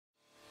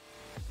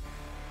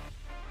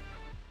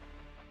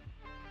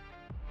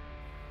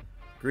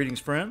Greetings,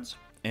 friends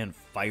and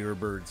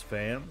Firebirds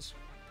fans,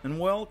 and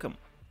welcome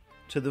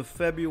to the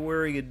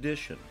February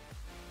edition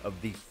of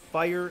the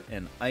Fire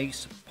and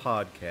Ice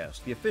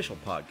podcast, the official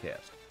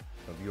podcast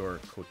of your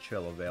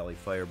Coachella Valley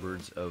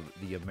Firebirds of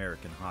the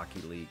American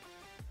Hockey League.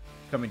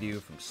 Coming to you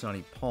from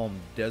sunny Palm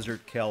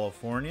Desert,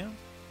 California,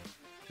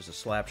 just a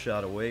slap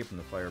shot away from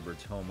the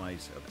Firebirds' home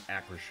ice of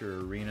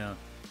Acrisure Arena.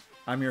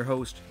 I'm your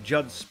host,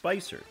 Judd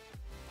Spicer,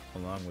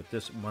 along with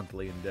this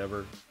monthly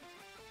endeavor.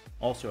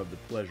 Also have the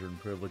pleasure and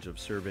privilege of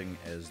serving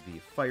as the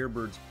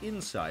Firebirds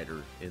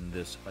Insider in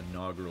this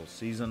inaugural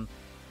season.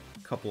 A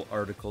couple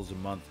articles a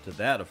month to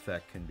that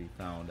effect can be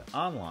found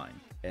online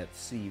at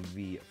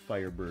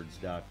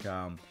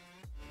cvfirebirds.com.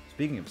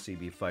 Speaking of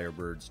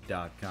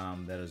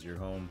cvfirebirds.com, that is your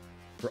home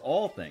for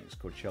all things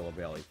Coachella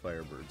Valley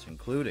Firebirds,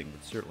 including,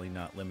 but certainly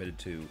not limited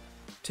to,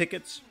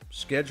 tickets,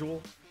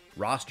 schedule,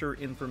 roster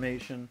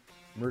information,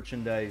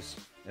 merchandise,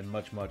 and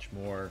much, much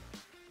more.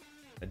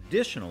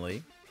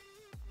 Additionally,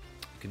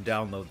 you can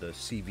download the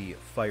CV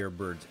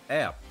Firebirds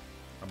app.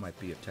 I might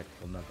be a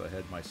technical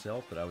knucklehead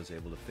myself, but I was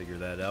able to figure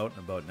that out in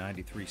about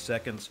 93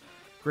 seconds.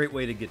 Great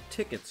way to get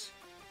tickets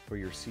for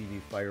your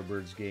CV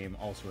Firebirds game.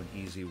 Also an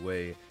easy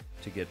way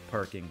to get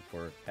parking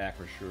for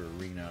Acrisure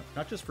Arena.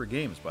 Not just for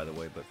games, by the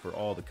way, but for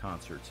all the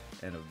concerts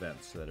and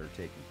events that are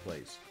taking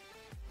place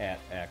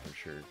at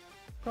Acrisure.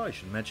 Probably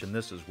should mention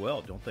this as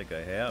well. Don't think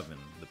I have in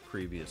the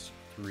previous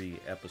 3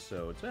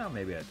 episodes. Well,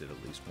 maybe I did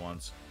at least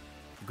once.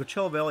 The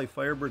Coachella Valley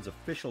Firebirds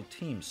official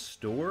team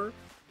store.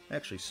 I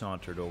actually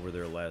sauntered over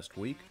there last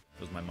week.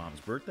 It was my mom's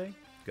birthday.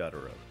 Got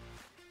her a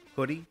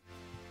hoodie.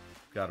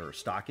 Got her a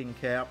stocking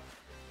cap.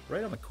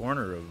 Right on the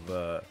corner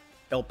of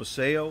El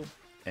Paseo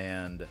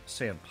and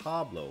San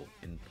Pablo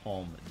in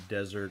Palm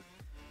Desert.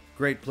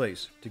 Great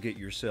place to get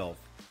yourself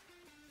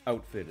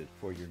outfitted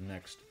for your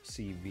next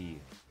CV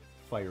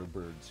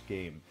Firebirds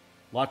game.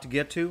 A lot to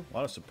get to, a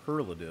lot of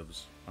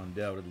superlatives,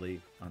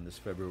 undoubtedly, on this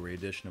February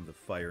edition of the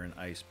Fire and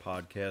Ice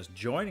podcast.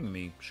 Joining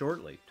me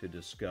shortly to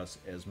discuss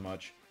as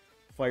much,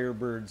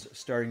 Firebirds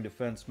starting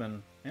defenseman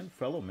and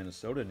fellow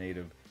Minnesota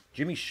native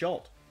Jimmy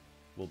Schuldt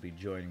will be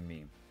joining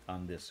me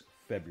on this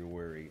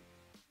February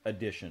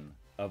edition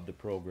of the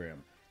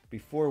program.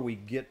 Before we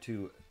get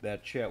to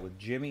that chat with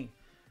Jimmy,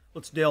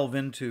 let's delve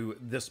into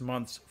this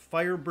month's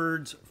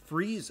Firebirds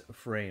Freeze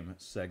Frame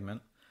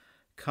segment.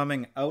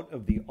 Coming out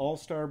of the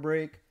All-Star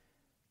break,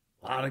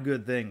 a lot of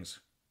good things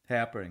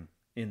happening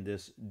in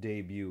this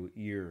debut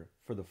year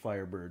for the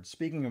Firebirds.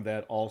 Speaking of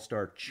that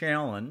All-Star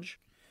Challenge,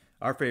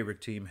 our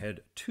favorite team had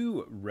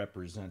 2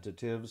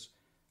 representatives,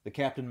 the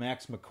captain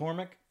Max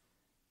McCormick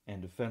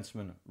and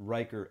defenseman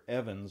Riker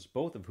Evans,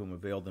 both of whom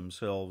availed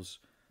themselves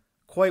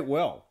quite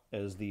well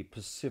as the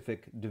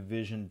Pacific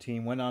Division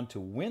team went on to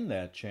win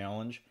that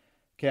challenge.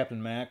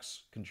 Captain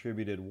Max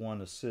contributed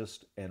 1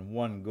 assist and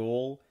 1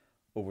 goal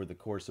over the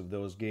course of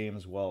those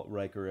games, while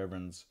Riker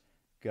Evans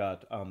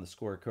got on the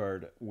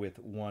scorecard with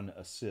 1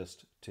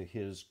 assist to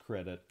his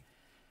credit.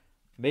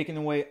 Making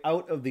the way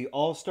out of the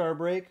All-Star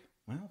break,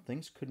 well,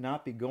 things could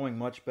not be going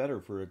much better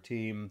for a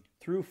team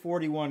through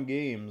 41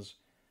 games,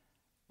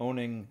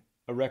 owning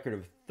a record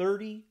of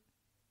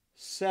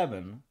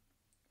 37,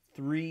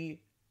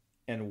 3,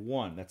 and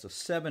 1. That's a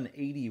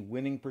 .780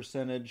 winning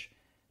percentage.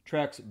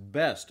 Tracks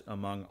best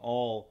among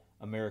all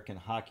American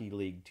Hockey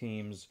League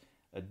teams.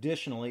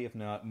 Additionally, if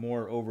not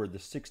moreover, the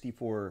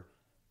 64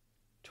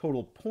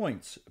 total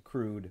points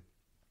accrued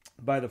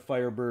by the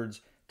Firebirds,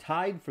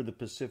 tied for the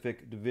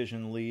Pacific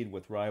Division lead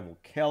with rival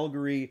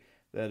Calgary.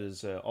 That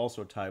is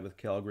also tied with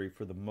Calgary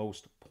for the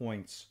most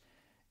points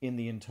in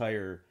the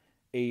entire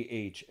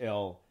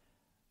AHL.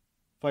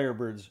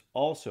 Firebirds,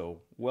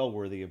 also well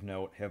worthy of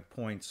note, have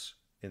points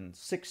in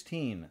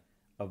 16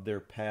 of their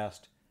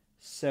past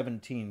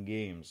 17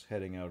 games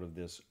heading out of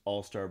this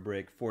All-Star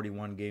break.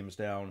 41 games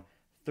down,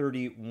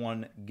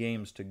 31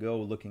 games to go.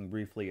 Looking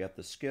briefly at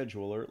the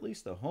schedule, or at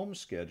least the home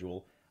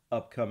schedule,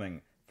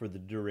 upcoming for the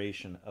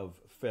duration of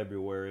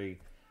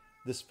February.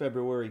 This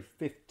February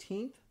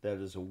 15th,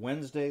 that is a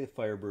Wednesday, the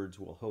Firebirds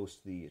will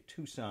host the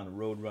Tucson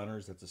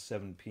Roadrunners. That's a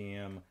 7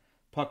 p.m.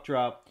 puck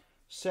drop.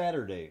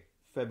 Saturday,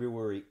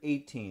 February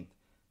 18th,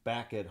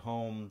 back at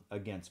home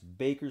against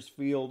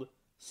Bakersfield,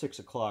 6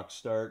 o'clock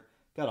start.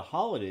 Got a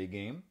holiday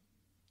game.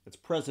 It's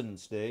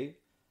President's Day.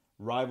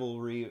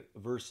 Rivalry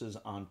versus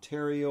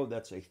Ontario.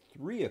 That's a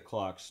 3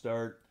 o'clock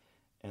start.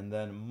 And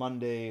then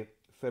Monday,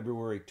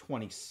 February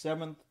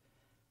 27th,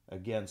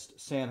 against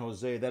San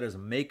Jose. That is a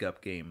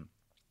makeup game,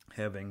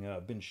 having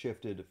been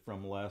shifted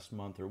from last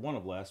month, or one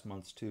of last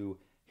month's, to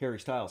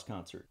Harry Styles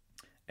concert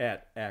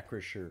at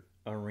Acrisure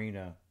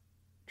Arena.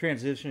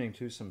 Transitioning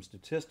to some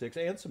statistics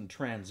and some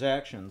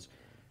transactions,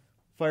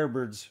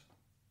 Firebirds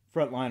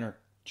frontliner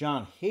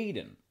John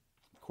Hayden,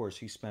 of course,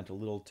 he spent a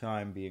little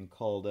time being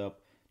called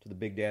up to the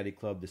Big Daddy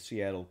Club, the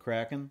Seattle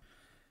Kraken.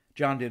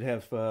 John did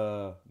have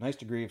a nice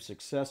degree of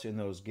success in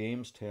those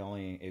games,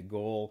 tallying a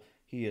goal.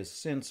 He has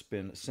since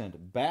been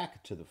sent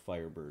back to the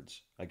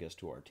Firebirds, I guess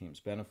to our team's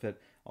benefit.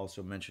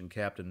 Also mentioned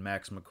Captain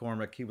Max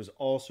McCormick. He was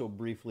also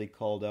briefly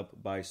called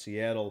up by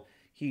Seattle.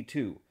 He,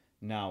 too,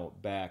 now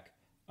back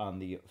on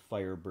the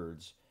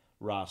Firebirds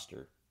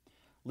roster.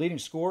 Leading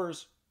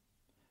scorers,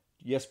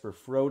 Jesper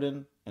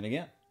Froden, and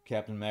again,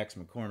 Captain Max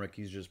McCormick,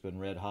 he's just been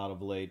red hot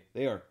of late.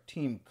 They are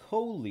team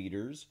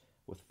co-leaders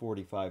with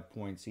 45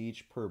 points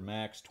each per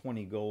Max,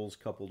 20 goals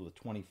coupled with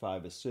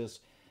 25 assists.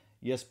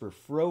 Jesper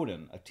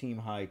Froden, a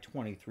team-high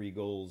 23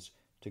 goals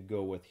to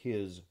go with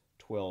his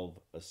 12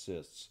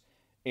 assists.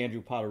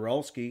 Andrew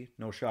Podorowski,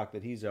 no shock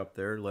that he's up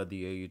there, led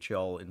the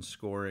AHL in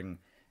scoring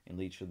in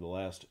each of the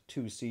last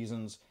 2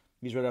 seasons.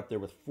 He's right up there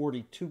with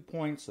 42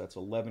 points, that's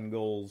 11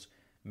 goals,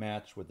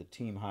 matched with a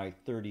team-high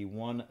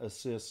 31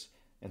 assists.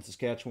 And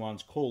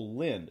Saskatchewan's Cole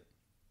Lind,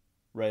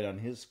 right on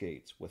his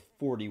skates, with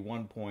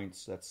 41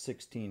 points, that's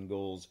 16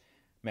 goals,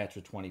 matched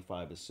with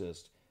 25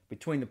 assists.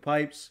 Between the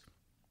pipes,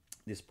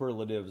 the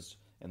superlatives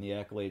and the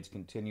accolades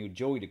continue.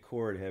 Joey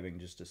Decord having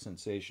just a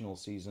sensational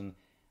season.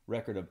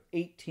 Record of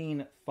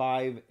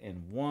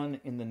 18-5-1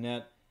 in the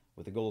net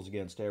with a goals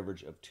against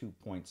average of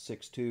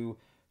 2.62.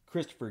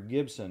 Christopher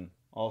Gibson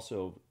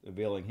also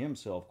availing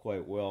himself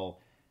quite well.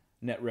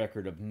 Net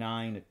record of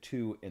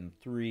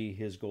 9-2-3.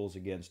 His goals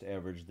against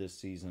average this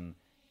season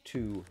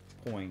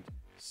 2.79.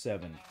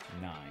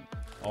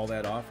 All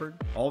that offered,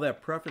 all that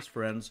preface,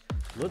 friends.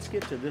 Let's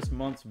get to this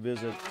month's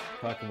visit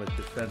talking with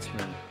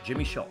defenseman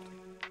Jimmy Schuldt.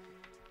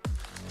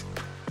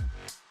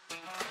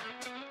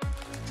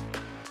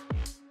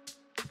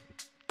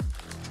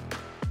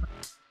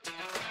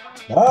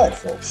 All right,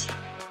 folks.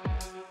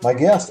 My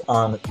guest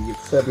on the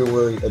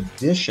February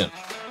edition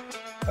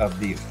of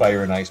the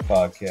Fire and Ice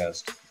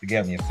podcast,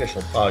 again, the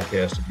official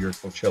podcast of your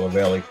Coachella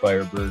Valley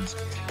Firebirds.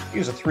 He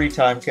was a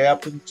 3-time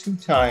captain,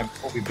 2-time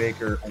Obie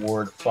Baker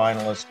Award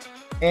finalist,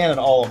 and an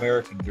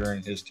All-American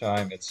during his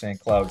time at St.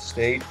 Cloud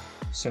State.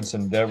 Since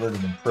endeavored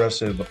an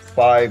impressive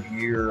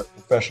 5-year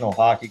professional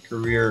hockey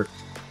career.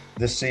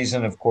 This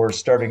season, of course,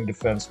 starting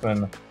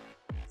defenseman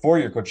for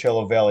your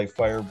Coachella Valley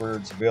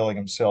Firebirds, availing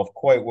himself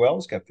quite well.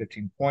 He's got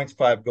 15 points,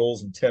 5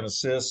 goals, and 10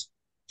 assists.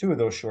 2 of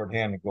those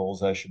shorthanded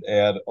goals, I should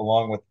add,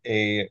 along with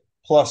a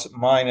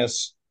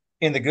plus-minus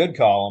in the good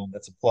column.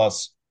 That's a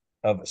plus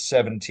of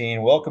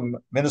 17. Welcome,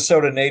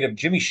 Minnesota native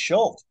Jimmy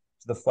Schuldt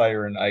to the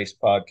Fire and Ice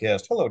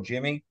podcast. Hello,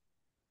 Jimmy.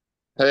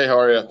 Hey, how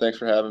are you? Thanks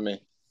for having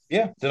me.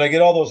 Yeah. Did I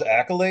get all those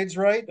accolades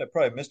right? I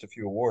probably missed a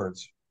few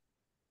awards.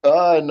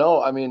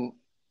 No, I mean,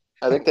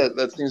 I think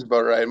that seems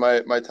about right.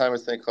 My time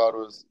at St. Cloud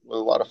was a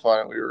lot of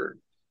fun. We were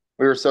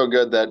so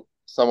good that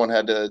someone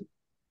had to,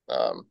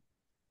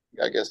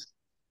 I guess,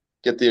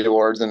 get the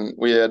awards, and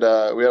we had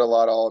a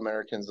lot of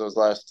All-Americans those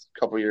last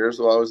couple of years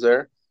while I was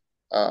there,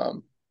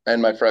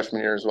 and my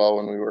freshman year as well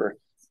when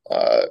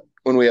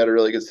we had a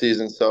really good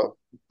season. So,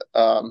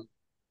 no,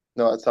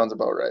 that sounds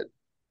about right.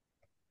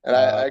 And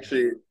I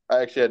actually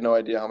had no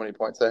idea how many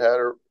points I had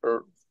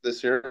or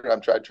this year. I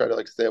try to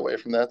like stay away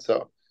from that.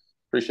 So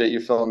appreciate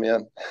you filling me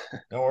in.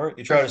 Don't worry.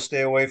 You try to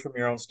stay away from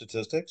your own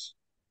statistics?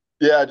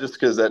 Yeah, just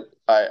because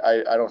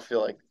I don't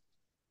feel like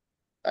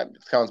it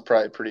sounds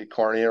probably pretty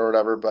corny or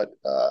whatever, but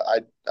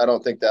I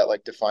don't think that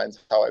like defines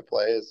how I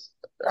play is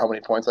how many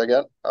points I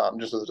get.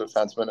 Just as a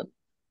defenseman,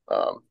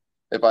 and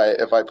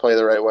if I play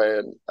the right way,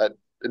 and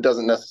it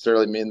doesn't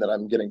necessarily mean that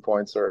I'm getting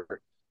points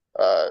or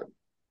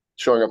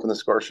showing up in the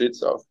score sheet.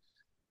 So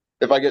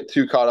if I get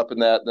too caught up in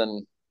that,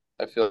 then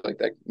I feel like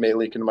that may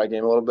leak into my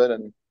game a little bit.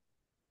 And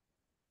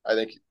I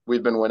think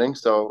we've been winning,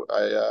 so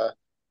I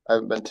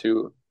haven't been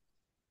too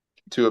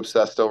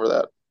obsessed over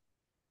that.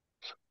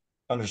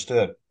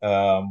 Understood.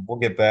 We'll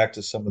get back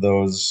to some of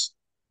those,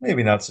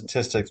 maybe not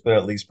statistics, but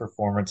at least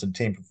performance and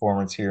team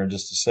performance here in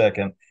just a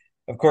second.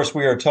 Of course,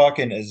 we are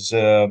talking as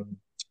the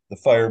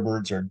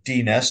Firebirds are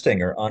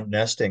de-nesting or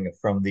unnesting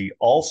from the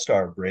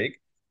All-Star break,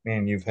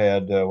 meaning you've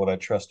had what I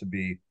trust to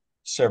be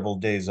several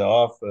days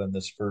off in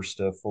this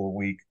first full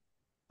week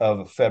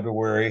of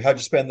February. How'd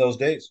you spend those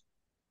days?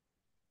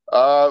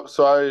 So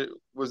I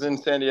was in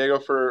San Diego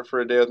for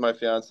a day with my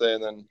fiance,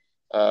 and then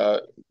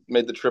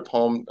made the trip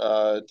home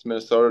to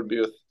Minnesota to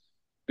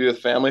be with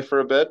family for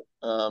a bit.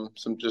 Some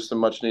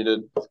much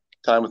needed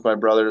time with my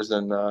brothers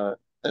and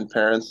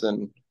parents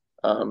and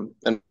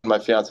my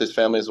fiance's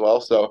family as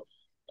well. So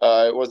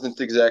it wasn't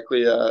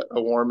exactly a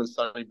warm and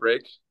sunny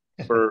break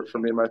for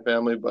me and my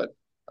family, but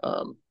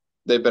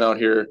they've been out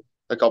here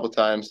a couple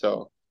times,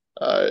 so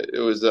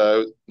it was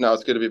now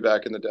it's good to be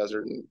back in the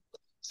desert and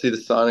see the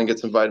sun and get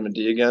some vitamin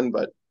D again.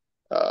 But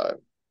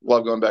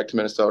love going back to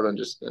Minnesota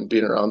and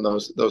being around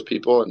those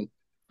people, and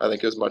I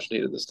think it was much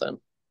needed this time.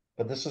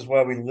 But this is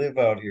why we live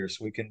out here,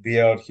 so we can be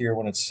out here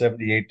when it's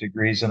 78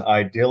 degrees and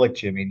idyllic,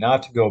 Jimmy,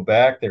 not to go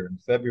back there in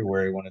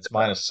February when it's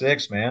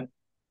 -6, man.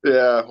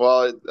 Yeah,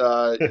 well,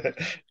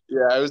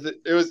 yeah,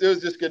 it was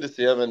just good to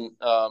see him, and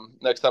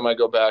next time I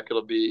go back,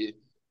 it'll be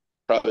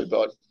probably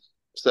about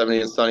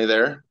 70 and sunny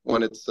there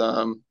when it's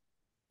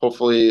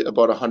hopefully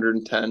about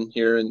 110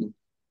 here in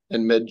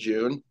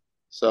mid-June.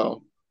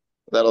 So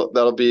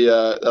that'll be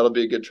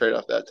a good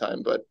trade-off that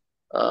time. But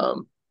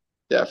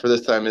yeah, for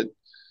this time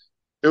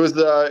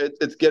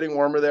it's getting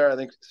warmer there. I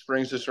think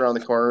spring's just around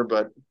the corner,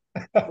 but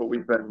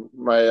we've been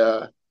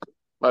my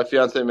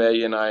fiance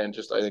Maggie and I, and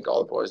just I think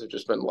all the boys have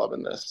just been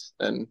loving this,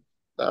 and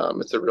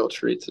it's a real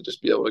treat to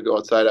just be able to go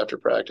outside after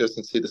practice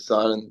and see the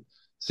sun and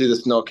see the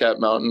snow-capped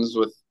mountains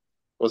with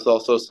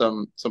also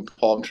some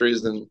palm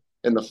trees in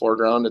the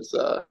foreground. It's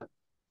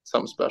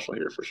something special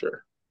here for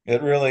sure.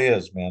 It really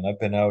is, man. I've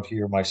been out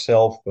here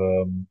myself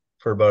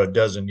for about a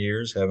dozen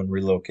years, having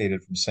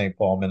relocated from St.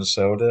 Paul,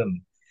 Minnesota.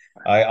 And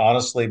I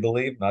honestly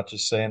believe, not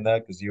just saying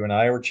that because you and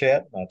I were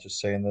chatting, not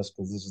just saying this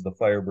because this is the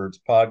Firebirds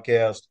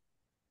podcast.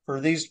 For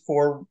these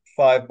 4,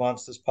 5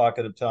 months, this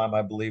pocket of time,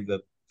 I believe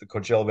that the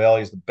Coachella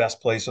Valley is the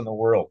best place in the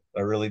world.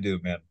 I really do,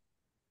 man.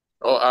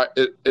 Oh,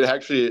 it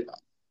actually,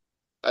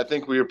 I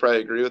think we would probably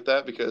agree with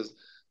that because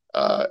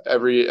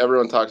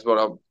everyone talks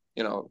about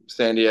how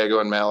San Diego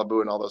and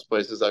Malibu and all those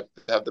places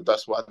have the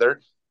best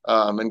weather,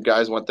 and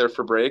guys went there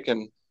for break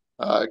and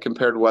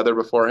compared weather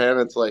beforehand.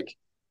 It's like,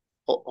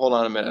 hold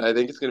on a minute, I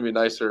think it's going to be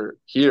nicer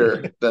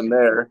here than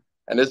there,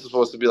 and this is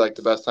supposed to be like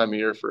the best time of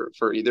year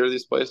for either of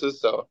these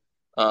places. So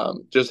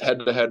just head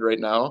to head right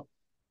now,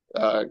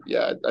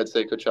 yeah, I'd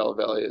say Coachella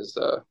Valley is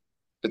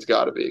it's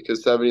got to be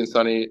because 70 and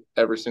sunny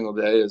every single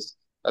day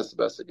that's the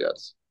best it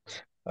gets.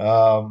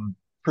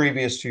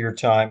 Previous to your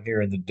time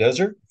here in the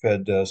desert, you've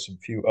had some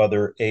few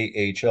other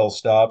AHL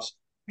stops.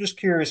 I'm just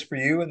curious for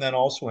you, and then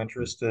also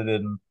interested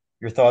in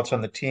your thoughts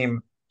on the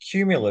team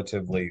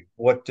cumulatively.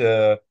 What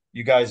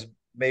you guys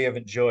may have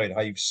enjoyed,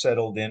 how you've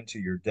settled into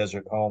your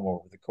desert home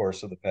over the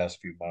course of the past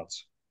few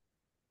months.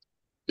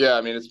 Yeah,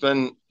 I mean it's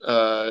been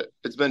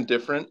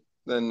different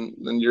than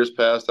years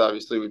past.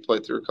 Obviously, we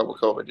played through a couple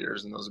COVID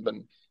years, and those have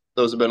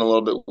been a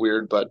little bit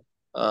weird. But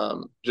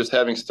just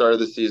having started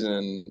the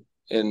season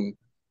in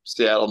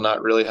Seattle,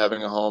 not really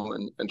having a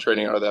home and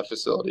training out of that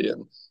facility,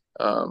 and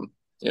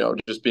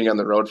just being on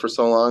the road for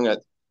so long,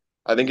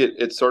 I think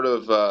it sort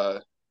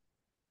of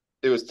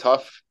it was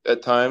tough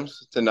at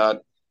times to not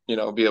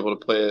be able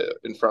to play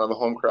in front of a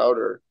home crowd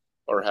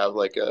or have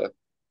like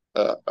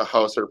a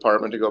house or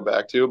apartment to go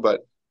back to,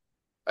 but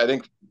I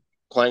think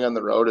playing on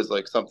the road is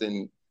like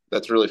something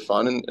that's really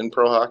fun in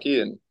pro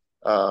hockey, and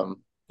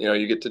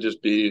you get to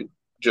just be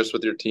just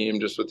with your team,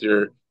 just with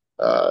your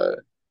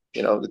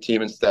the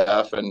team and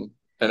staff, and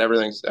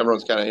everyone's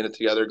kind of in it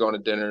together, going to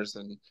dinners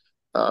and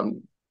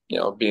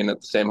being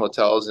at the same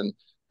hotels, and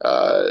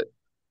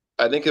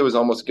I think it was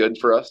almost good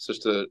for us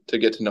just to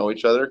get to know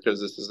each other because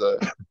this is a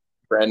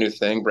brand new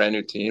thing, brand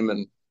new team,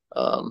 and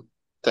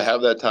to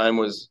have that time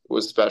was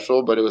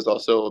special, but it was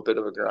also a bit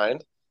of a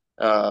grind.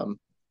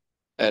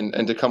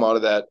 And to come out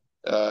of that,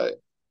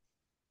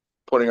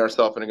 putting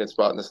ourselves in a good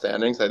spot in the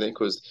standings, I think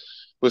was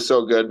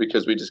so good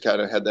because we just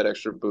kind of had that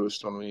extra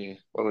boost when we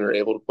were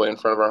able to play in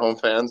front of our home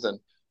fans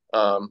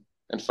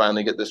and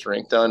finally get this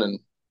rink done. And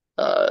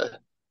I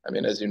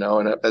mean, as you know,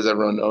 and as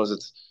everyone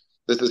knows,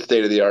 this is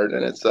state of the art,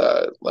 and it's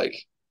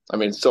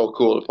it's so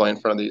cool to play in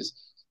front of these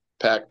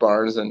packed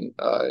barns and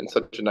in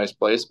such a nice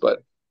place.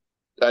 But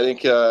I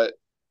think I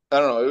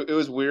don't know, it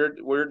was weird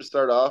to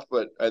start off,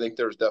 but I think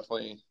there was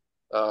definitely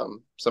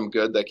some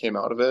good that came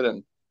out of it,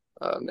 and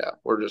yeah,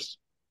 we're just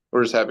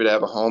happy to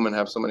have a home and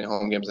have so many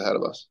home games ahead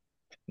of us.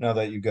 Now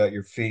that you got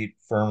your feet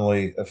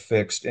firmly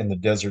affixed in the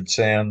desert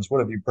sands, what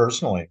have you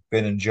personally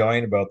been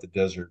enjoying about the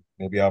desert?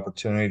 Maybe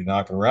opportunity to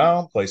knock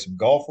around, play some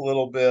golf a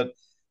little bit,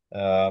 Oh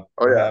yeah,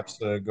 perhaps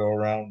go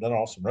around, I don't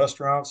know, some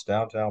restaurants,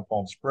 downtown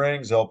Palm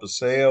Springs, El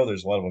Paseo.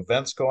 There's a lot of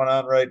events going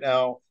on right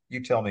now.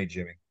 You tell me,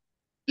 Jimmy.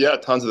 yeah,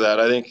 tons of that.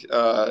 I think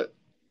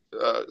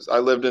I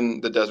lived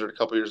in the desert a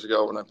couple years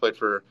ago when I played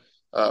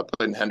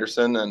in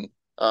Henderson, and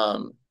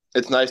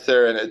it's nice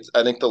there, and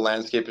I think the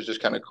landscape is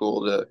just kind of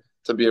cool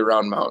to be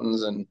around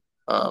mountains and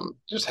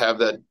just have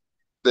that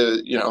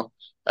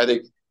I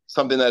think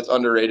something that's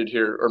underrated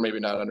here, or maybe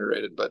not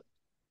underrated, but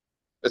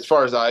as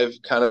far as I've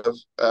kind of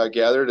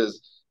gathered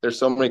is there's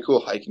so many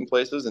cool hiking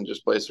places and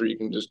just places where you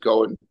can just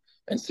go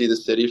and see the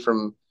city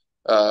from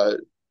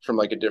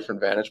like a different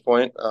vantage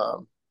point.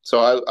 So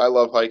I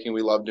love hiking.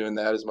 We love doing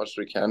that as much as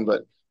we can,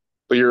 but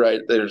you're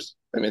right. There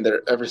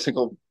every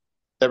single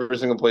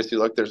place you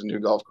look, there's a new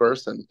golf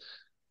course, and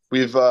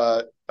we've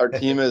our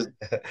team is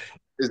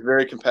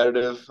very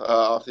competitive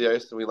off the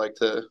ice, and we like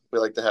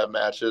to have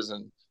matches,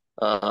 and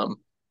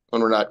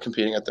when we're not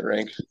competing at the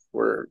rink,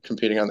 we're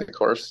competing on the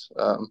course,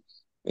 on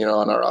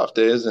our off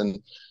days,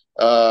 and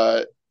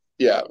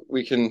yeah,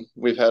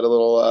 we've had a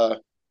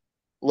little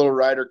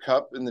Ryder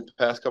Cup in the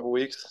past couple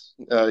weeks,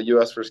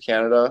 U.S. versus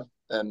Canada,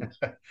 and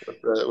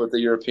with the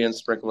Europeans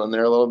sprinkled in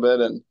there a little bit,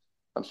 and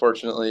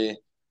unfortunately,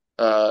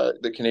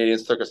 the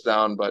Canadians took us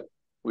down, but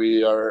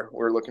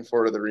we're looking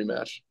forward to the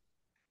rematch.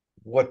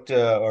 What,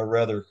 or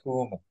rather,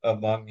 whom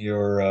among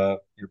your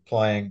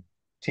playing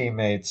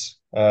teammates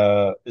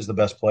is the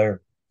best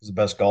player, is the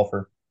best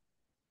golfer?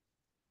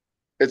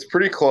 It's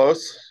pretty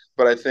close,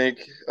 but I think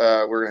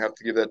we're gonna have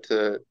to give that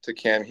to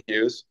Cam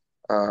Hughes,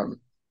 um,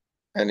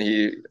 and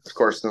he, of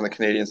course, on the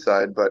Canadian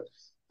side, but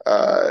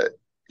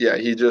yeah,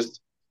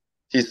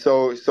 he's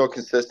so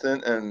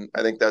consistent, and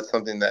I think that's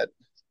something that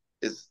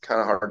is kind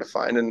of hard to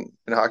find in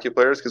hockey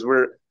players because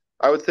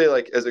I would say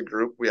like as a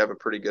group we have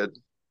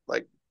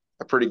like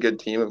a pretty good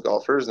team of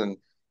golfers, and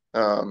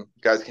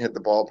guys can hit the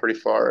ball pretty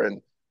far,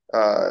 and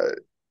uh,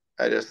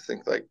 I just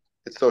think like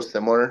it's so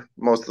similar.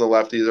 Most of the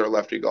lefties are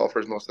lefty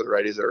golfers, most of the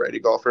righties are righty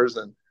golfers,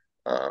 and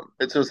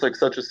it's just like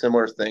such a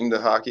similar thing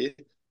to hockey,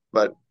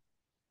 but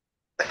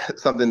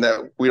something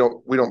that we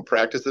don't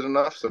practice it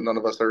enough, so none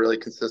of us are really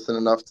consistent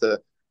enough to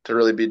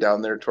really be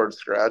down there towards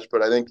scratch.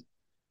 But I think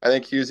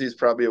Hughesy's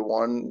probably a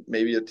one,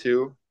 maybe a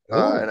two, Ooh.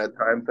 and at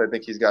times I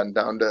think he's gotten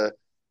down to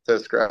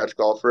scratch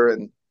golfer,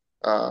 and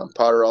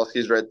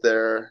Podorowski's right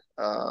there.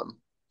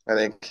 I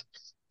think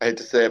I hate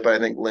to say it, but I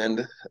think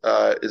Lind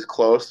is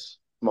close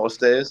most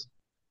days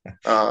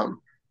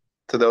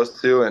to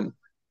those two, and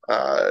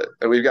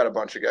we've got a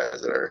bunch of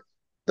guys that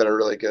are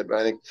really good. But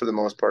I think for the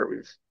most part,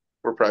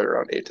 we're probably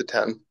around 8 to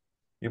 10.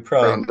 You're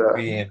probably Around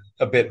being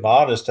a bit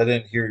modest. I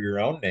didn't hear your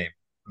own name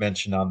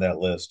mentioned on that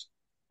list.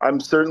 I'm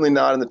certainly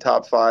not in the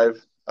top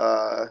five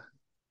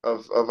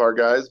of our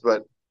guys,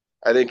 but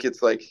I think it's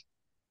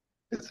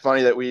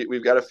funny that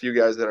we've got a few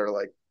guys that are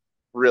like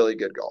really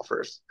good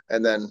golfers,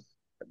 and then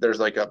there's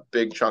like a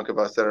big chunk of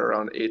us that are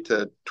around 8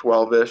 to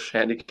 12 ish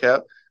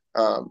handicap.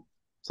 Um,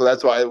 so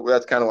that's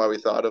kind of why we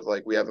thought of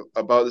like we have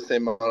about the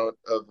same amount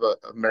of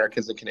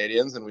Americans and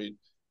Canadians, and we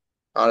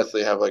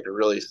honestly have like a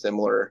really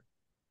similar,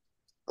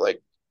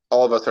 like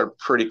all of us are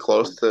pretty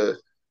close to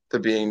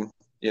being,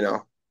 you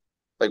know,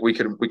 like we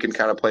can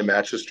kind of play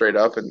matches straight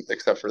up, and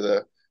except for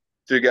the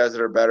few guys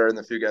that are better and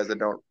the few guys that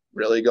don't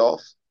really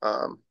golf.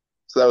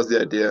 So that was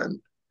the idea, and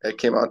it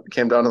came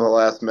down to the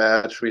last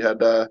match. We had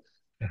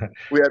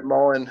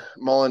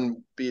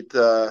Mullen beat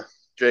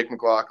Jake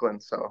McLaughlin,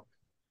 so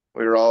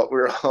we were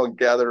all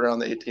gathered around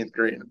the 18th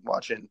green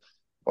watching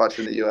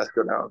the U.S.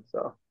 go down.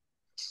 So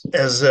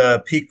As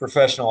peak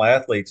professional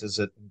athletes, is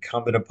it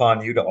incumbent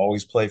upon you to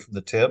always play from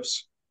the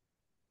tips?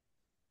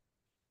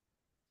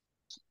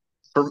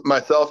 for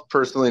myself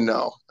personally,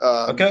 no,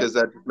 Okay. because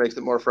that makes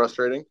it more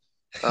frustrating.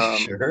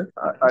 Sure.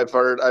 I've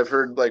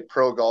heard like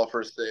pro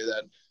golfers say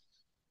that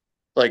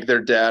like their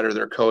dad or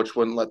their coach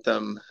wouldn't let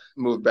them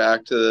move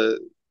back to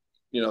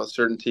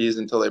certain tees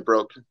until they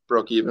broke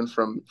even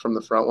from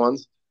the front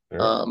ones,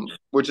 Sure.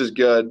 which is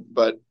good.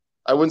 But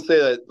I wouldn't say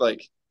that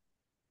like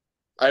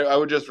I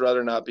would just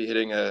rather not be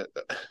hitting a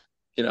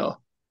you know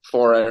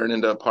 4 iron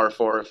into a par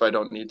four if I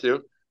don't need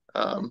to.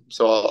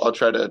 So I'll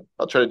try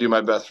to do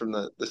my best from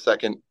the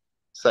second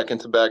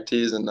to back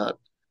tees and not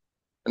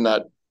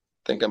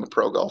think I'm a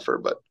pro golfer.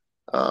 But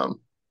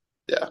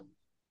yeah,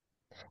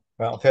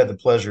 Well, I've had the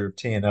pleasure of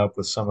teeing up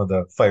with some of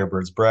the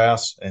Firebirds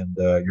brass and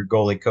your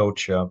goalie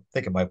coach. I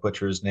think I might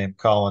butcher his name,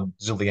 Colin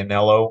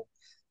Zulianello.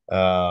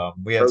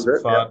 We had so some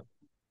good. Yeah, fun,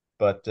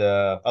 but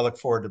I look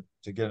forward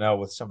to getting out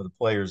with some of the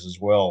players as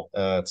well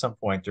at some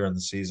point during the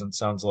season.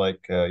 Sounds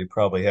like you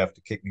probably have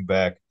to kick me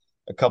back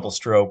a couple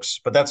strokes,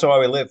 but that's why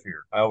we live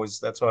here.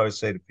 That's what I always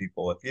say to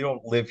people. If you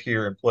don't live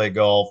here and play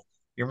golf,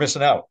 you're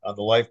missing out on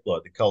the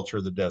lifeblood, the culture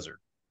of the desert.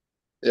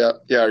 yeah,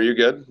 yeah. Are you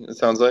good? It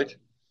sounds like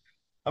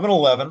I'm an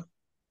 11,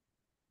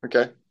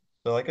 okay.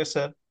 so like I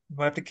said, you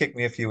might have to kick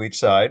me a few each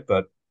side,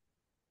 but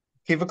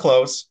keep it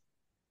close.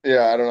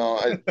 Yeah, I don't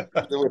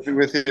know.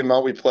 With the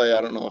amount we play,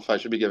 I don't know if I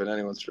should be giving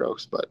anyone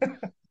strokes, but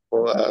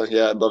well,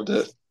 yeah, I'd love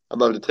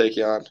to take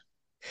you on.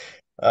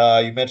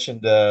 You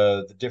mentioned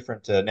the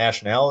different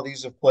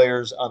nationalities of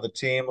players on the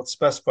team. Let's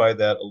specify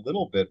that a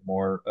little bit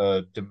more.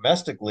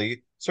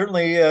 Domestically,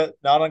 certainly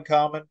not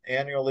uncommon,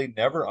 annually,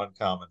 never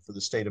uncommon for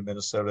the state of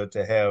Minnesota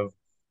to have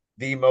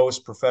the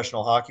most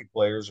professional hockey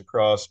players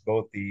across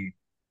both the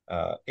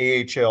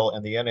AHL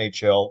and the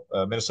NHL.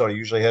 Minnesota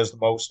usually has the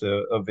most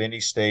of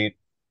any state.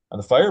 On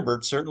the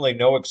Firebirds, certainly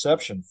no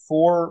exception.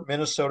 Four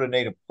Minnesota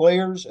native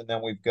players, and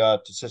then we've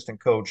got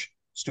assistant coach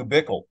Stu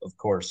Bickle, of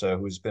course,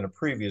 who's been a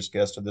previous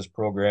guest of this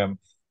program.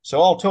 So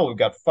all told, we've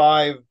got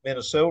five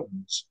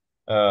Minnesotans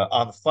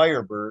on the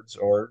Firebirds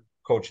or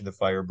coaching the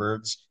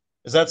Firebirds.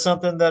 Is that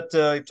something that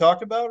you've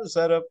talked about? Is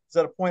that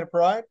a point of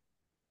pride?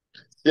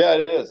 Yeah,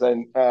 it is.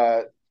 And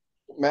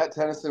Matt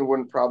Tennyson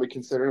wouldn't probably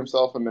consider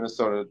himself a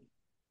Minnesota.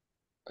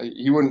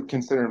 He wouldn't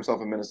consider himself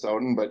a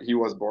Minnesotan, but he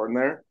was born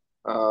there.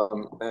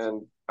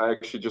 And I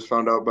actually just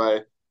found out by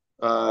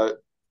uh,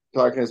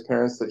 talking to his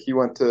parents that he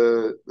went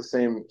to the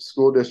same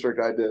school district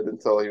I did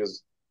until he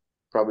was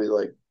probably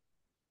like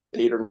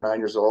 8 or 9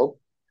 years old,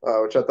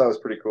 which I thought was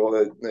pretty cool.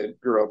 They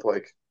grew up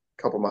like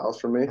a couple miles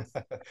from me.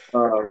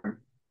 Um,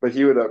 but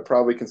he would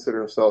probably consider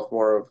himself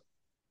more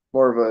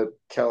of a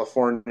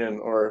Californian,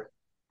 or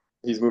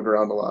he's moved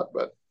around a lot.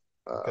 But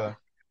Okay.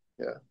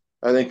 yeah,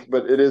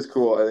 but it is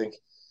cool. I think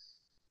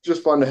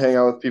just fun to hang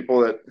out with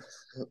people that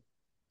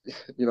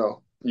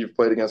you've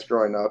played against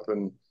growing up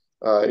and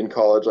in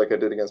college, like I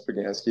did against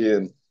Pagansky,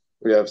 and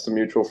we have some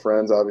mutual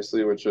friends,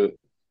 obviously, which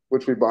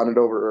we bonded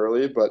over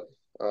early. But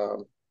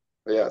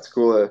yeah, it's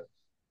cool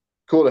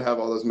to have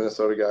all those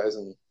Minnesota guys,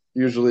 and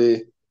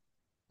usually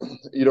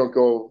you don't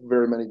go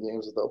very many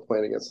games without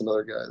playing against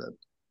another guy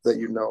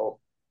that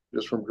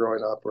just from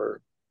growing up,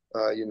 or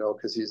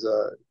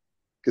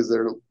because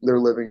they're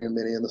living in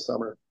Minnie in the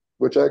summer,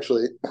 which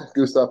actually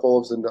Gustav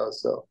Olofsson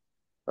does. So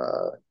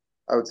uh,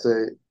 I would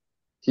say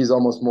he's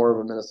almost more of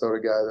a Minnesota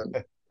guy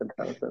than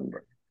Tennyson.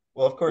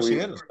 Well, of course, he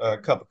We had a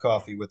cup of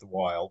coffee with the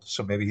Wild,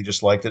 so maybe he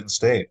just liked it and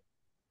stayed.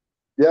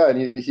 Yeah,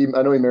 and he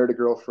I know he married a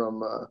girl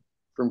from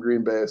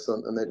Green Bay, so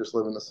and they just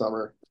live in the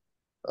summer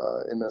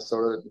in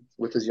Minnesota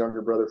with his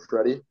younger brother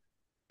Freddie.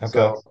 Okay.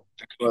 So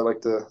I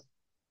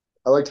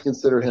like to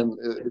consider him,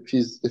 if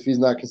he's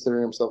not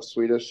considering himself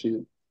Swedish,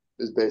 he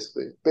is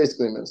basically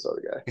a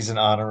Minnesota guy. He's an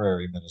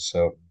honorary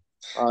Minnesotan.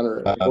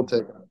 Honorary, Uh, we'll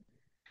take it.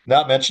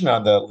 Not mentioned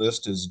on that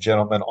list is a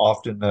gentleman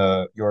often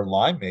your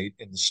line mate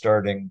in the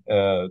starting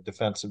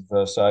defensive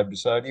side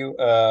beside you,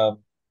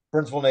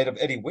 Burnsville native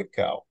Eddie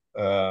Whitcow,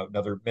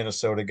 another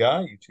Minnesota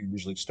guy. You two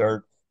usually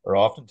start or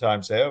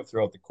oftentimes have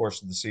throughout the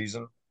course of the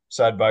season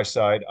side by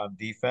side on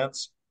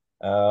defense.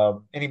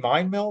 Any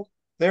mind meld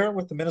there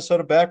with the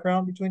Minnesota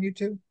background between you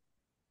two?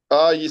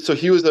 So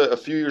he was a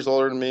few years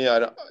older than me.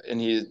 And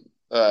he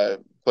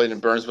played in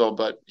Burnsville,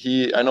 but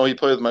I know he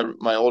played with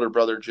my older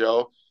brother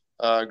Joe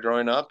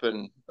growing up,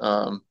 and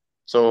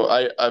so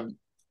I of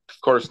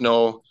course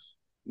know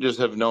just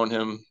have known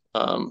him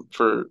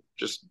for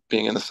just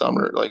being in the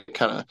summer, like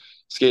kind of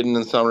skating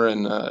in the summer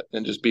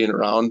and just being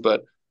around.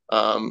 But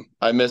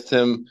I missed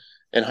him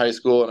in high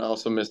school, and I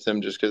also missed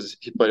him just because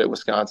he played at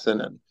Wisconsin.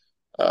 And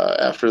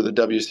after the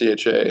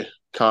WCHA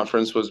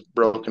conference was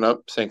broken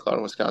up, St. Cloud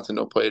and Wisconsin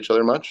don't play each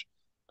other much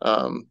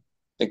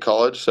in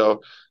college,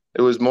 so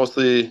it was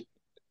mostly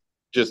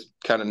just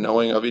kind of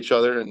knowing of each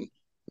other and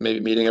maybe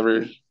meeting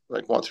every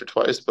like once or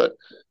twice. But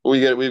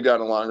we've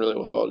gotten along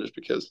really well just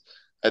because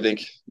I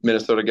think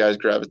Minnesota guys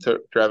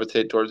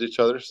gravitate towards each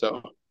other.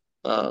 So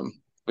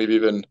we've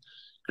even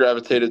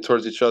gravitated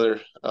towards each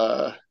other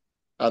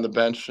on the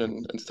bench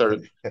and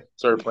started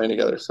playing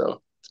together.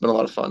 So it's been a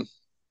lot of fun.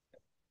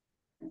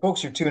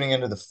 Folks, you're tuning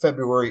into the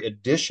February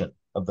edition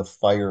of the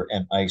Fire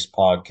and Ice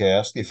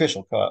podcast, the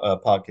official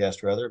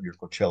podcast, rather, of your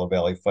Coachella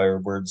Valley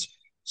Firebirds.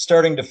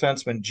 Starting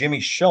defenseman Jimmy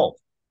Schuldt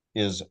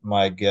is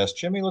my guest.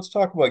 Jimmy, let's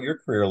talk about your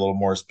career a little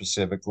more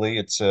specifically.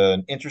 It's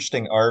an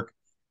interesting arc.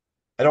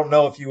 I don't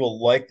know if you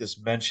will like this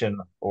mention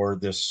or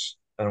this.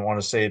 I don't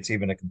want to say it's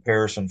even a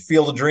comparison.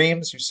 Field of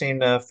Dreams. You've seen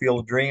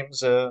Field of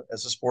Dreams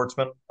as a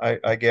sportsman,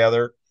 I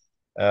gather.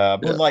 Yeah.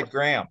 Moonlight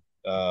Graham,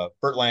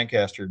 Burt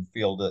Lancaster in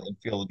Field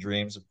of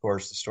Dreams. Of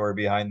course, the story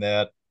behind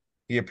that.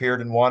 He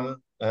appeared in one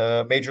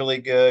major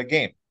league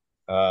game.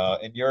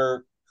 In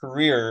your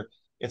career,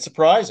 it's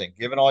surprising,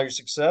 given all your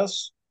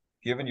success,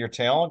 given your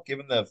talent,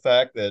 given the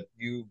fact that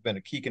you've been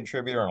a key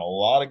contributor on a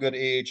lot of good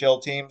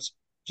AHL teams.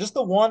 Just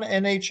the one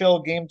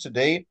NHL game to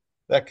date,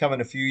 that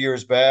coming a few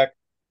years back.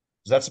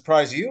 Does that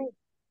surprise you?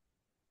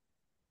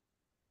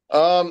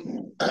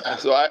 Um,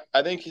 so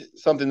I think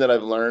something that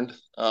I've learned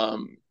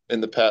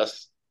in the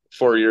past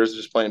 4 years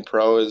just playing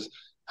pro is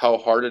how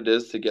hard it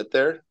is to get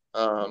there.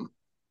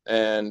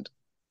 And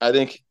I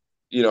think,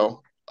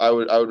 I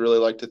would really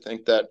like to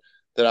think that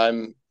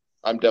I'm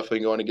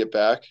definitely going to get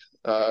back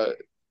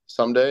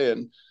someday.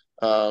 And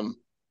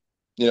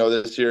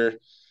this year,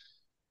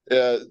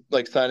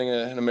 like signing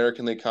an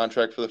American League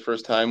contract for the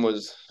first time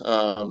was,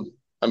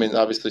 I mean,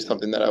 obviously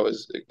something that I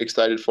was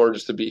excited for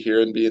just to be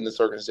here and be in this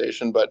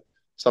organization, but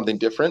something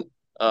different.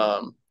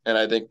 And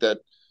I think that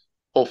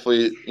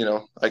hopefully,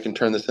 I can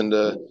turn this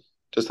into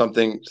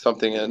something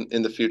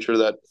in the future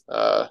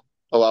that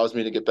allows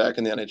me to get back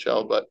in the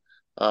NHL. But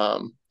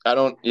I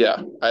don't,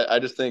 yeah, I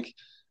just think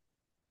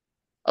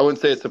I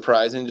wouldn't say it's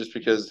surprising just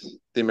because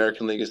the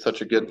American League is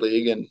such a good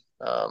league, and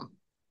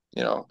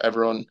you know,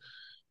 everyone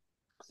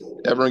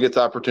everyone gets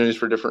opportunities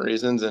for different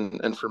reasons,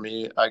 and for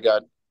me, I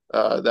got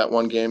that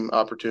one game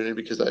opportunity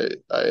because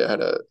I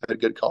had a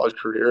good college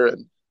career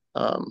and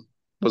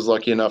was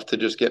lucky enough to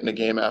just get in a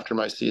game after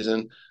my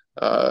season,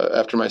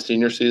 after my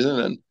senior season,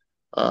 and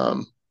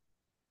um,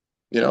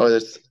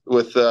 it's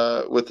with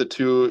the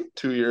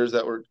two years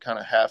that were kind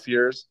of half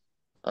years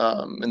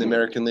in the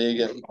American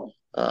League, and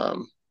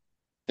um,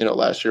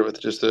 last year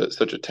with just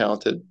such a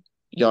talented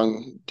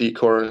young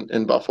decor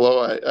in Buffalo,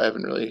 I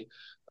haven't really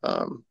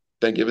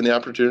been given the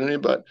opportunity,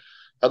 but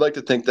I'd like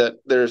to think that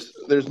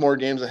there's more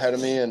games ahead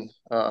of me, and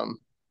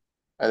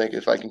I think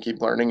if I can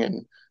keep learning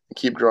and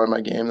keep growing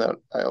my game, that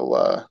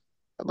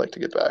I'd like to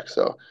get back.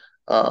 So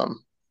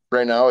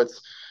right now,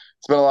 it's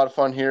been a lot of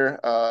fun here.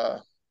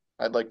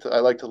 I like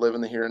to live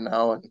in the here and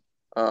now, and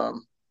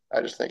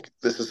I just think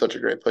this is such a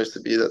great place to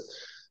be that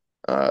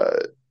uh,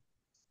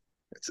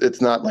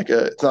 it's not like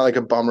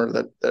a bummer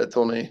that it's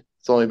only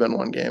been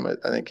one game.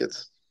 I think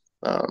it's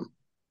um,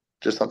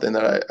 just something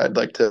that I'd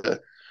like to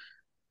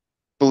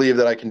believe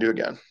that I can do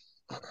again.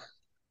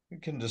 We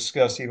can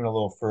discuss even a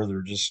little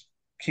further, just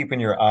keeping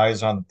your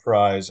eyes on the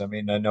prize. I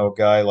mean, I know a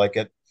guy like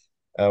it.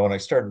 When I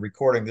started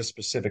recording this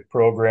specific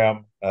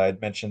program, I'd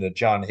mentioned that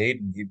John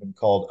Hayden, he'd been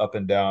called up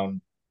and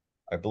down,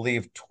 I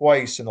believe,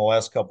 twice in the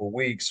last couple of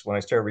weeks. When I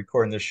started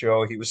recording this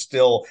show, he was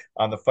still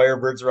on the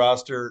Firebirds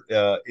roster.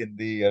 In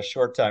the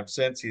short time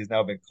since, he's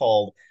now been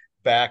called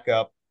back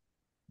up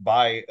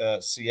by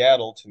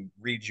Seattle to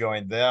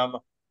rejoin them.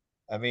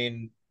 I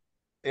mean,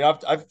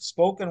 I've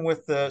spoken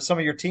with some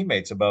of your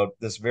teammates about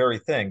this very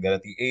thing that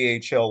at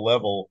the AHL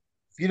level,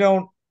 if you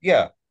don't,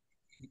 yeah,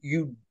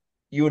 you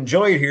you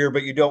enjoy it here,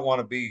 but you don't want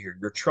to be here.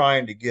 You're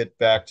trying to get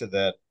back to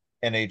that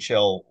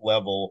NHL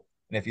level.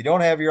 And if you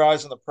don't have your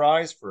eyes on the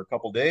prize for a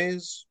couple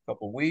days, a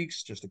couple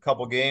weeks, just a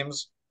couple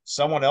games,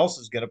 someone else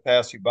is going to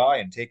pass you by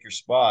and take your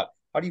spot.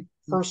 How do you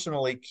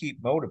personally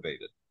keep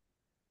motivated?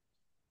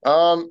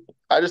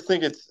 I just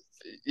think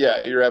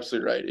yeah, you're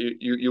absolutely right.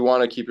 You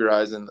want to keep your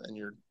eyes and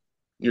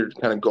your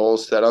kind of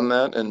goals set on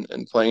that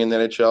and playing in the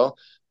NHL.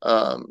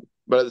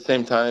 But at the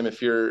same time,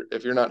 if you're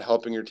not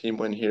helping your team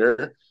win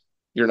here,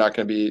 you're not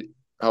going to be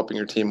helping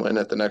your team win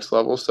at the next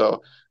level.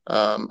 So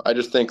I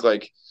just think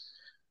like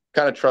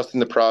kind of trusting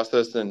the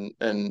process and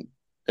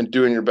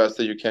doing your best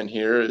that you can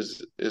here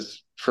is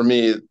for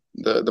me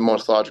the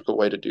most logical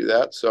way to do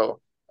that. So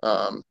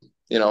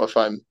if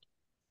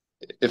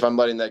I'm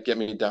letting that get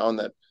me down,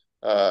 that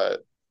uh,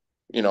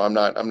 I'm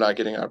not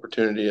getting an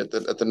opportunity at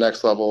the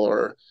next level,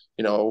 or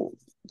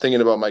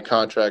thinking about my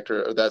contract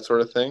or that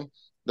sort of thing,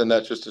 then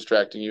that's just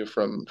distracting you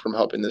from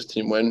helping this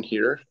team win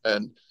here.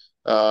 And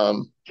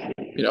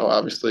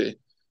obviously,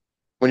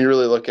 when you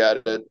really look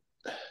at it,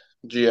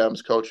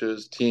 GMs,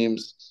 coaches,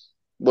 teams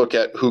look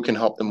at who can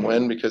help them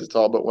win because it's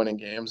all about winning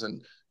games,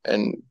 and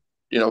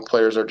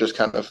players are just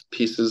kind of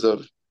pieces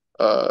of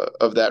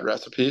that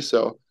recipe.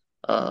 So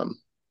um,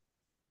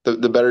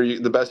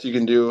 the best you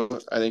can do,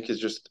 I think, is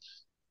just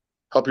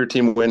help your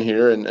team win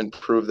here and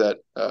prove that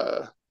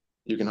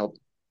you can help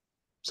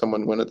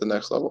someone win at the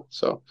next level.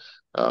 So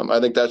I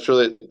think that's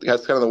kind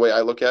of the way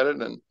I look at it,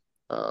 and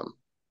um,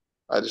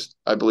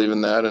 I believe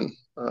in that, and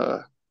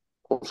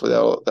hopefully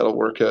that'll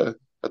work at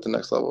the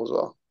next level as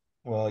well.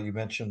 Well, you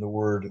mentioned the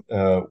word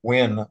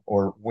win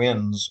or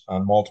wins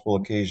on multiple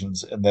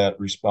occasions in that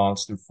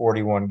response through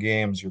 41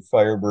 games. Your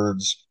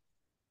Firebirds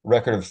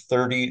record of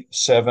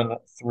 37,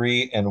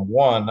 3, and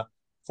 1,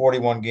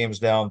 41 games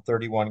down,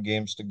 31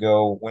 games to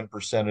go, win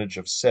percentage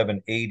of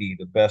 780,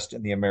 the best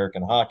in the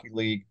American Hockey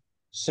League,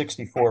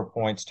 64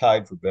 points,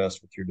 tied for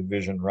best with your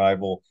division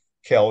rival,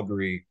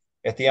 Calgary.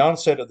 At the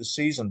onset of the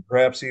season,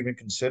 perhaps even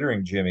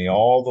considering, Jimmy,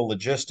 all the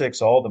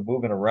logistics, all the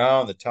moving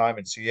around, the time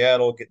in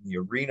Seattle, getting the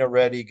arena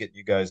ready, getting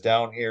you guys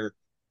down here.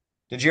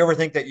 Did you ever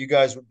think that you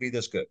guys would be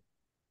this good?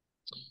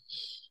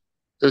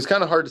 It was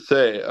kind of hard to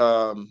say.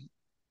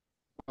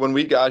 When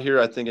we got here,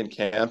 I think in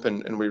camp,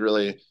 and you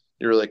really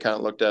kind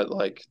of looked at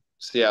like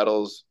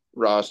Seattle's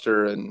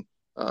roster, and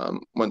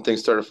when things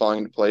started falling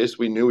into place,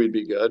 we knew we'd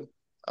be good.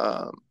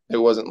 It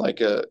wasn't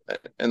like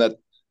and that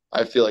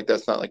I feel like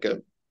that's not like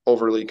a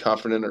overly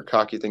confident or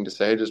cocky thing to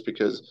say, just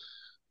because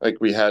like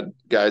we had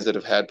guys that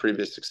have had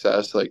previous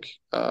success, like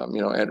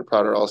Andrew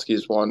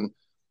Podorowski's won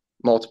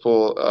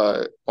multiple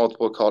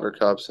Calder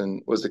Cups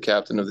and was the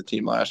captain of the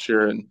team last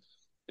year, and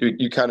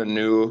you kind of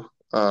knew.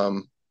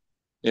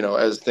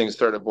 As things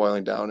started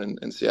boiling down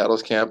in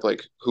Seattle's camp,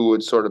 like who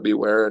would sort of be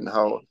where and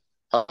how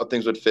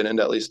things would fit in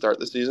to at least start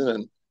the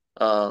season.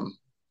 And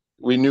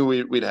we knew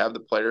we'd have the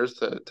players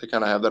to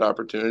kind of have that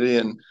opportunity.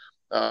 And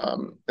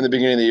in the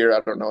beginning of the year, I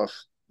don't know if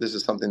this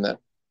is something that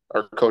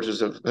our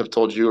coaches have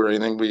told you or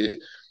anything.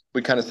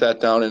 We kind of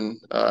sat down and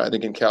I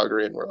think in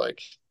Calgary, and we're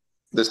like,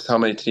 this is how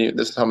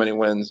many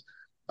wins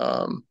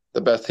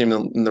the best team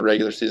in the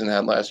regular season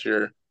had last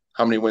year.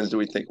 How many wins do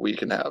we think we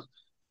can have?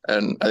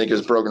 And I think it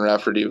was Brogan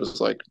Rafferty was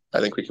like,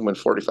 I think we can win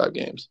 45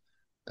 games.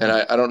 And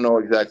I don't know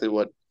exactly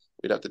what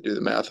we'd have to do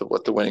the math of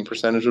what the winning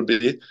percentage would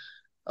be.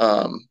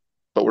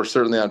 But we're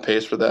certainly on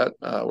pace for that.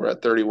 We're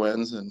at 30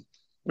 wins, and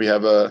we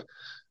have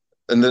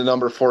and the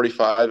number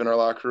 45 in our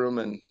locker room,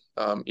 and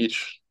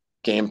each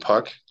game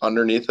puck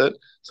underneath it.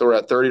 So we're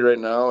at 30 right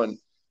now. And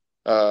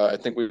I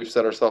think we've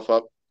set ourselves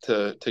up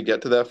to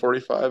get to that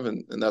 45,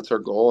 and that's our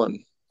goal.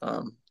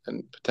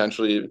 And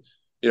potentially,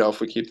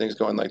 if we keep things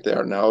going like they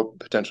are now,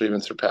 potentially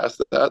even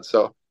surpass that.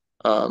 So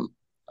I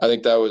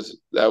think that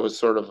was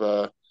sort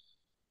of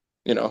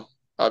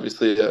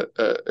obviously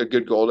a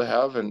good goal to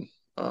have, and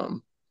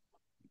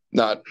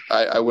not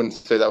I wouldn't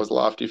say that was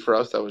lofty for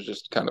us. That was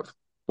just kind of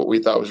what we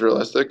thought was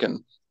realistic,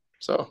 and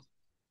so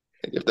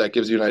if that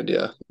gives you an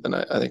idea, then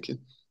I think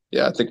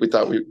I think we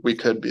thought we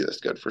could be this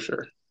good for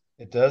sure.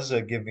 It does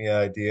give me an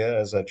idea,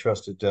 as I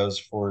trust it does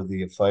for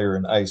the Fire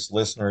and Ice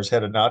listeners.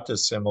 Had a not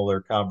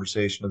dissimilar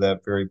conversation to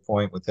that very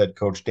point with head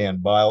coach Dan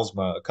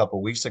Bilesma a couple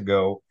weeks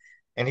ago,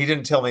 and he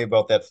didn't tell me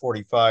about that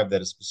 45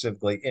 that is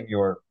specifically in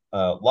your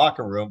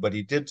locker room, but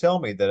he did tell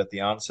me that at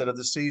the onset of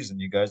the season,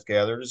 you guys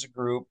gathered as a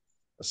group,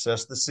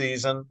 assessed the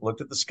season,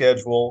 looked at the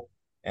schedule,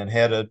 and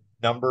had a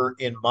number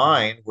in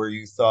mind where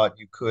you thought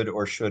you could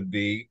or should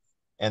be,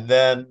 and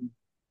then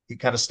he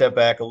kind of stepped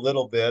back a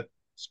little bit.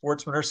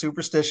 Sportsmen are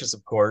superstitious,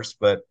 of course,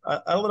 but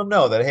I let them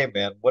know that, hey,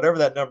 man, whatever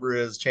that number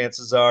is,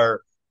 chances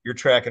are you're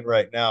tracking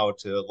right now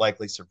to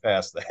likely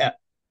surpass that.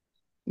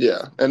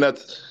 Yeah, and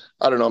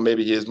I don't know,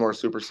 maybe he is more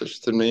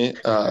superstitious than me.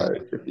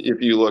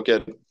 If you look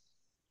at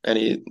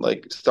any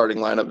like starting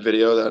lineup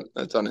video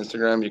that's on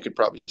Instagram, you could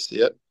probably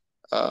see it.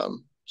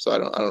 So I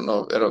don't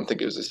know. I don't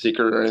think it was a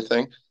secret or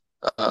anything.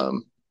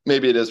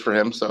 Maybe it is for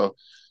him. So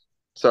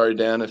sorry,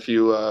 Dan, if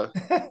you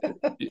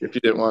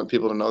didn't want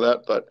people to know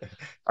that. But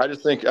I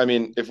just think, I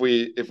mean, if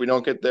we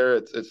don't get there,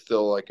 it's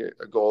still like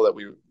a goal that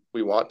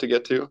we want to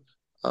get to.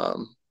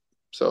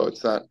 So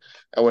it's not,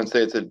 I wouldn't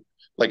say it's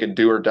like a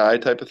do or die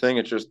type of thing.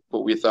 It's just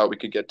what we thought we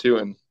could get to.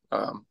 And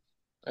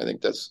I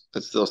think that's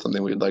still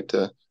something we'd like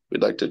to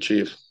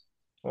achieve.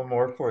 One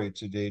more for you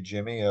today,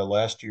 Jimmy.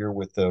 Last year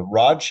with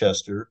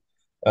Rochester,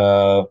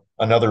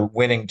 another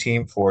winning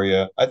team for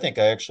you. I think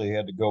I actually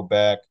had to go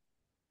back.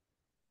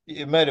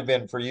 It might have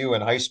been for you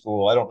in high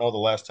school. I don't know the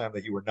last time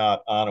that you were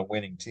not on a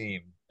winning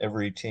team.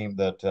 Every team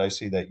that I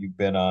see that you've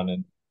been on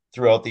and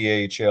throughout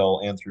the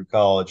AHL and through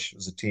college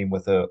was a team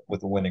with a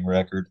winning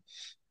record.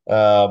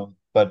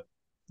 But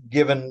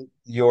given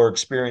your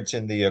experience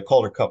in the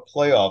Calder Cup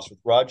playoffs with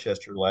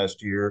Rochester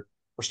last year,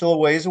 we're still a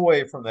ways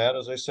away from that.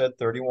 As I said,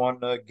 31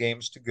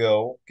 games to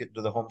go, get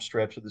to the home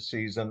stretch of the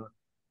season.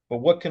 But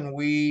what can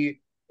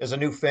we, as a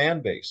new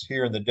fan base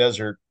here in the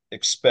desert,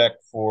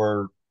 expect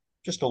for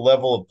just a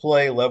level of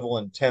play, level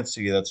of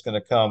intensity that's going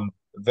to come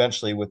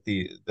eventually with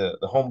the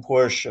home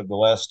push of the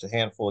last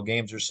handful of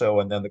games or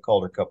so, and then the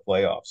Calder Cup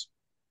playoffs?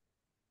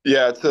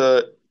 Yeah,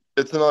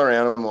 it's another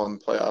animal in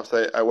the playoffs.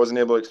 I wasn't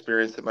able to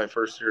experience it my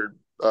first year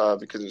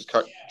because it was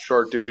cut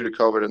short due to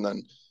COVID, and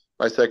then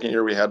my second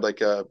year we had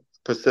like a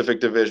Pacific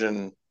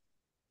Division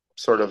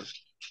sort of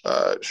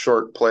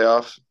short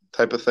playoff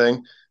type of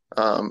thing,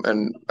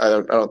 and I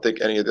don't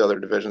think any of the other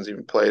divisions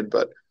even played.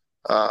 But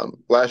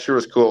last year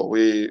was cool.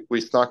 We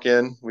snuck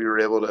in. We were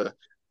able to.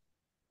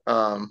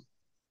 I'm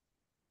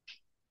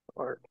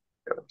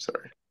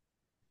sorry,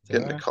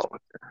 getting a call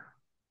here.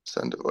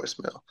 Send a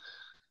voicemail.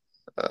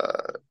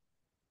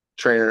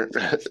 Trainer,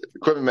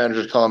 equipment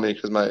manager's calling me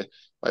because my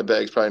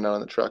bag's probably not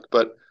on the truck.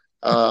 But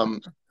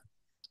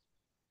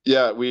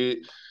yeah,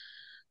 we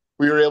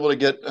were able to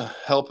get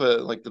help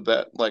at like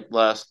the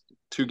last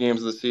two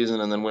games of the season,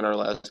 and then win our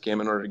last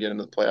game in order to get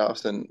into the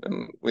playoffs. And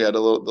we had the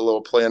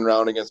little play-in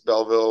round against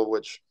Belleville,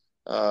 which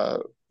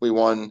we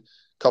won a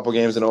couple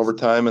games in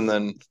overtime, and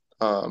then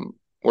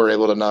we're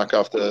able to knock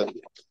off the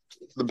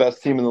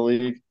best team in the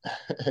league.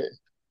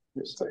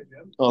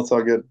 Oh, it's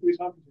all good.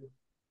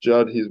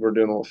 Judd, we're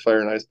doing a little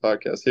Fire and Ice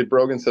podcast. Hey,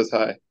 Brogan says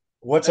hi.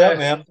 What's up,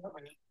 man?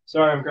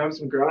 Sorry, I'm grabbing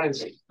some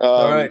grinds.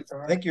 All right.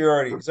 I think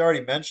he's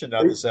already mentioned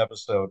on this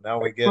episode.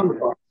 Now we get in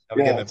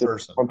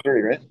person.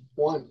 1:30, right?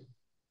 1.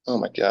 Oh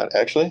my God!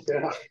 Actually?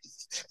 Yeah.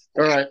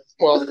 All right.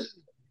 Well,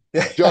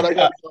 Judd, I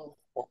got to go.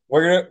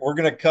 We're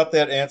gonna cut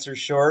that answer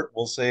short.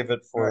 We'll save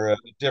it for a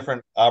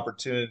different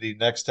opportunity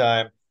next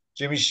time.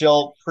 Jimmy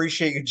Schuldt,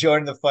 appreciate you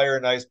joining the Fire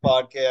and Ice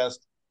podcast.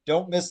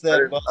 Don't miss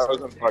that bus. I was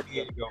on podcast.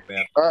 Here you go,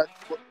 man. All right.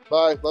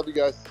 Bye. Love you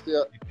guys. See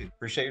ya.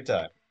 Appreciate your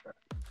time.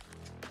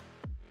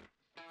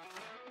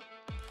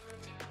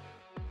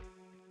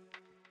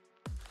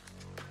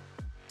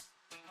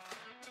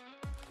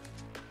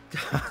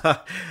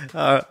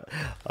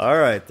 All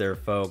right there,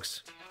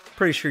 folks.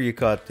 Pretty sure you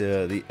caught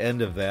the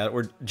end of that.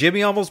 Where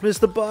Jimmy almost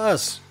missed the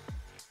bus.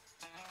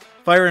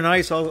 Fire and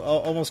Ice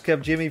almost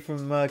kept Jimmy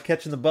from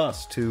catching the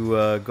bus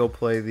to go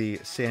play the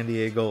San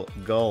Diego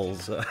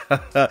Gulls.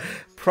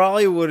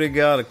 Probably would have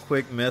got a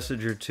quick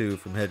message or two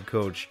from head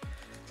coach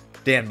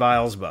Dan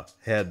Bilesba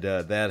had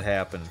that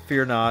happen.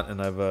 Fear not,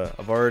 and I've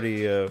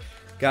already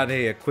got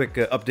a quick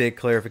update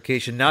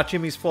clarification. Not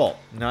Jimmy's fault.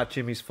 Not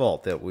Jimmy's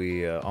fault that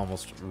we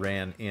almost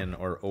ran in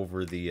or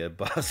over the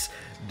bus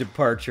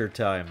departure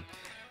time.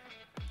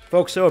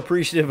 Folks, so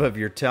appreciative of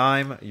your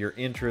time, your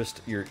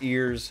interest, your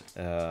ears.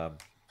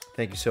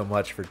 Thank you so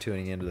much for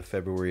tuning in to the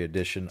February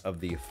edition of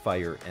the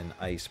Fire and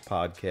Ice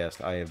podcast.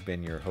 I have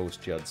been your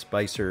host, Judd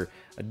Spicer.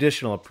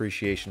 Additional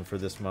appreciation for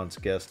this month's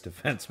guest,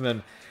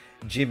 defenseman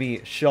Jimmy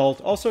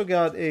Schuldt. Also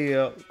got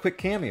a quick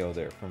cameo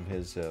there from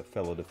his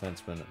fellow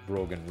defenseman,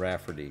 Brogan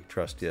Rafferty.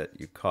 Trust that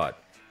you caught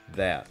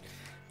that.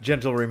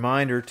 Gentle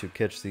reminder to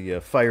catch the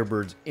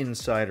Firebirds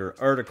Insider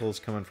articles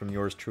coming from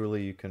yours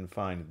truly. You can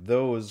find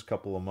those a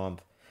couple a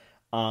month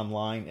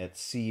online at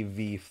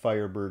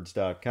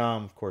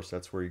cvfirebirds.com. Of course,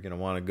 that's where you're going to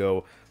want to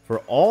go for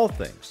all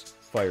things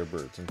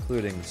Firebirds,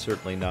 including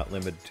certainly not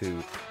limited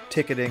to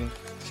ticketing,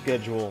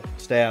 schedule,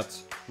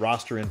 stats,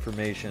 roster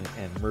information,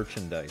 and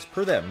merchandise.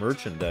 Per that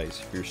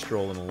merchandise, if you're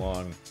strolling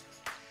along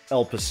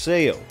El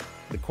Paseo,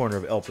 the corner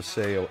of El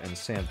Paseo and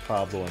San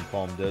Pablo and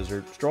Palm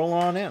Desert, stroll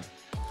on in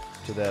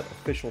to that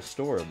official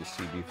store of the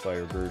CB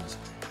Firebirds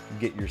and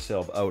get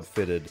yourself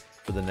outfitted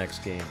for the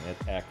next game at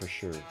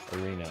Acrisure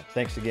Arena.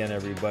 Thanks again,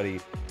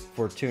 everybody,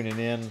 for tuning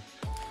in.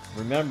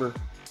 Remember,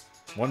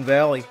 one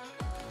valley,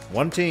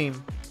 one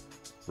team,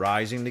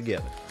 rising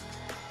together.